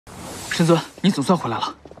神尊，你总算回来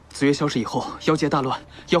了。紫月消失以后，妖界大乱，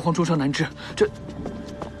妖皇重伤难治。这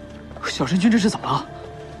小神君这是怎么了？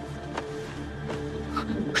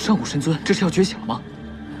上古神尊这是要觉醒了吗？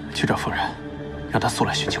去找夫人，让她速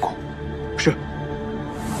来寻经宫。是。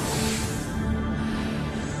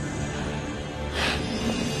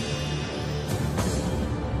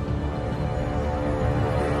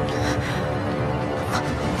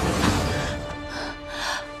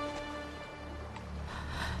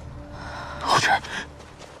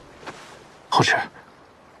后池，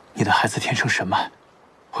你的孩子天生神脉，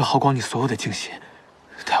会耗光你所有的精血。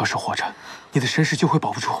他要是活着，你的身世就会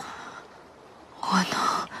保不住。我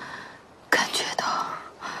能感觉到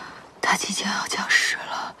他即将要降世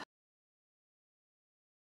了。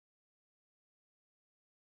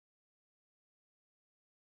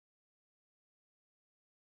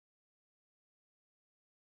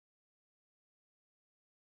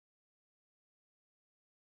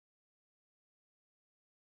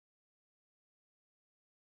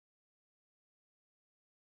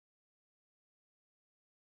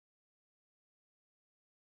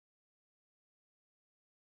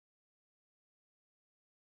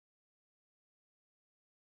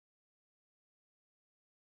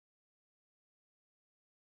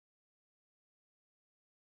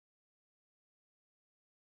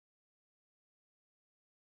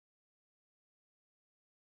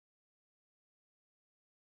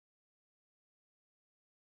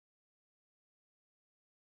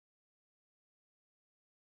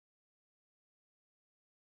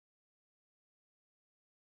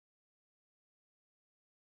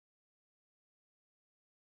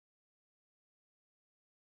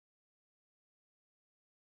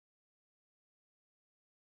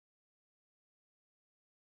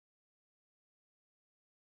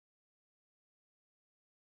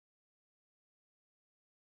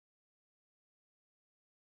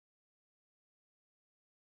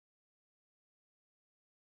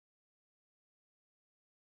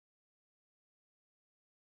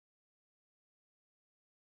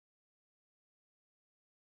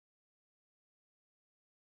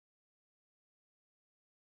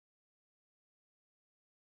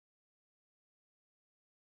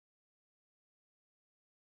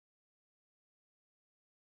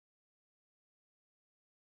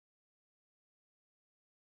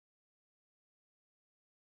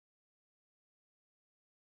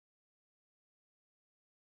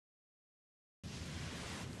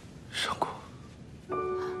上古，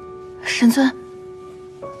神尊，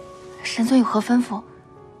神尊有何吩咐，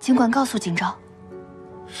尽管告诉景昭。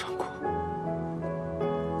上古，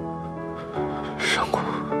上古，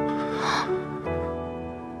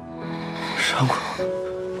上古，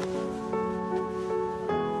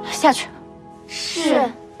下去。是。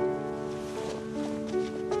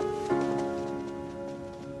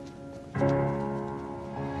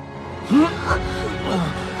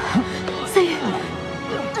三月，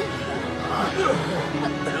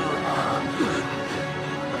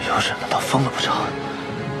妖人难道疯了不成？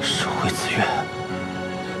收回紫月，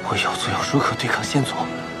我妖族要如何对抗先祖？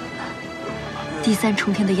第三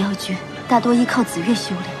重天的妖君大多依靠紫月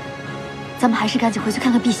修炼，咱们还是赶紧回去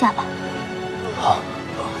看看陛下吧。好。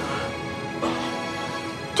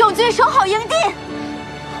众军守好营地。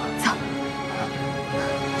走。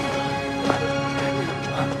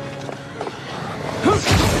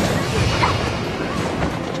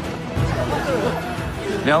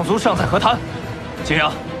两族尚在和谈，景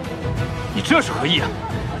阳，你这是何意啊？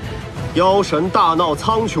妖神大闹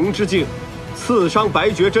苍穹之境，刺伤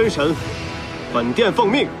白绝真神，本殿奉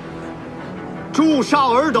命诛杀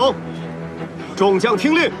尔等。众将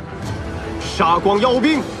听令，杀光妖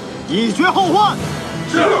兵，以绝后患。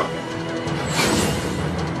是。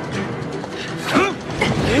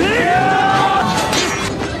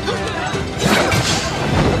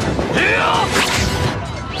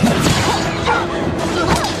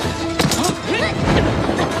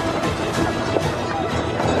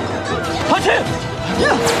团去！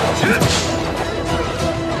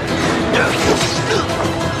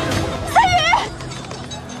三羽，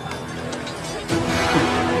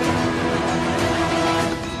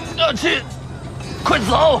阿七，快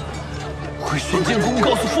走！回玄剑宫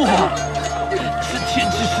告诉父皇，是天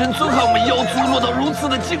启神尊害我们妖族落到如此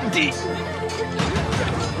的境地。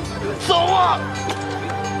走啊！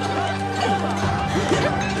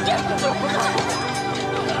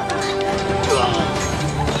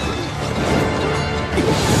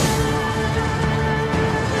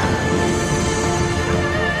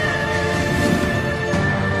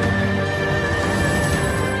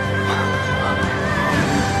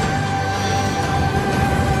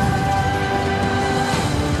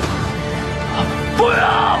不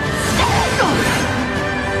要！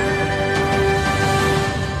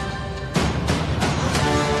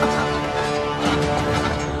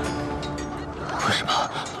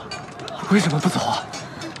为什么不走啊？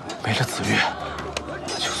没了紫月，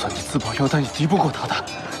就算你自保妖丹也敌不过他的。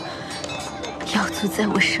妖族在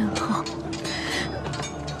我身后，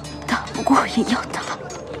打不过也要打。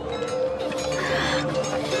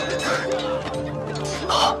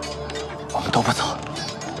好，我们都不走，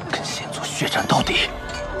跟仙族血战到底。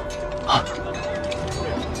啊！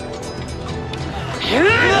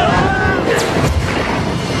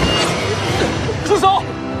住手！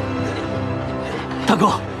大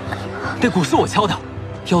哥，那鼓是我敲的，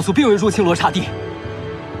妖族并未入侵罗刹地。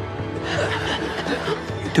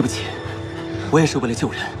对不起，我也是为了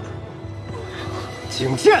救人。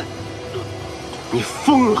景剑，你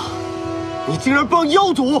疯了！你竟然帮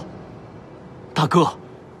妖族！大哥，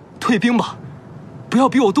退兵吧，不要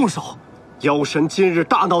逼我动手。妖神今日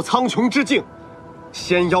大闹苍穹之境，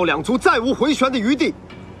仙妖两族再无回旋的余地，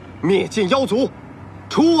灭尽妖族，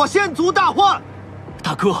除我仙族大患。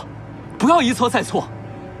大哥，不要一错再错，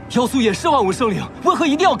妖族也是万物生灵，为何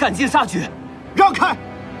一定要赶尽杀绝？让开！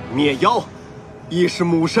灭妖，亦是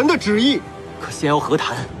母神的旨意。可仙妖和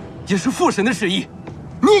谈，也是父神的旨意。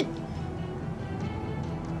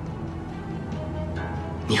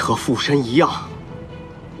你和父神一样，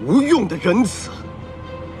无用的仁慈。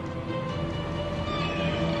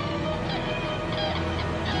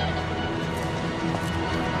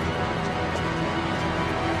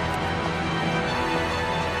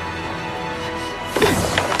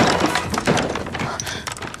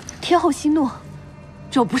天后息怒，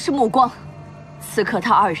若不是目光，此刻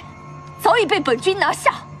他二人早已被本君拿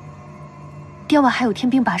下。殿外还有天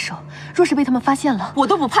兵把守，若是被他们发现了，我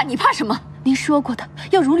都不怕，你怕什么？您说过的，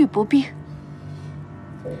要如履薄冰。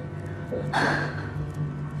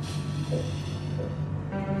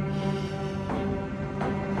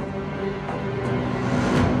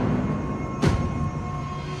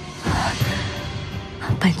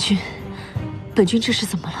本君这是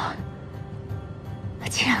怎么了？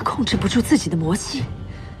竟然控制不住自己的魔气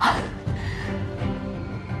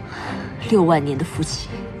！6万年的夫妻，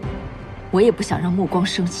我也不想让目光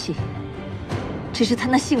生气，只是他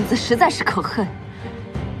那性子实在是可恨，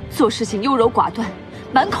做事情优柔寡断，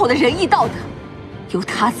满口的仁义道德。有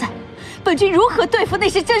他在，本君如何对付那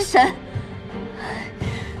些真神？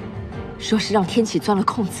若是让天启钻了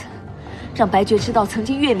空子，让白绝知道曾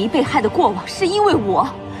经月迷被害的过往是因为我，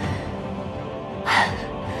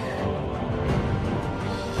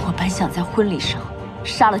我本想在婚礼上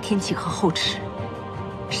杀了天启和后池，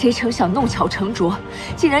谁成想弄巧成拙，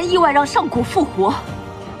竟然意外让上古复活，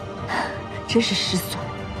真是失算。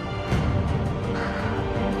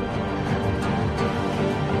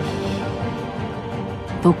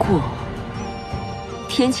不过，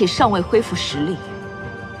天启尚未恢复实力，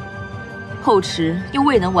后池又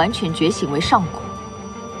未能完全觉醒为上古，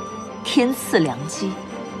天赐良机，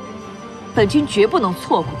本君绝不能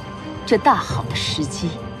错过这大好的时机。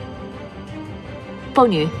豹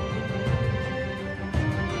女，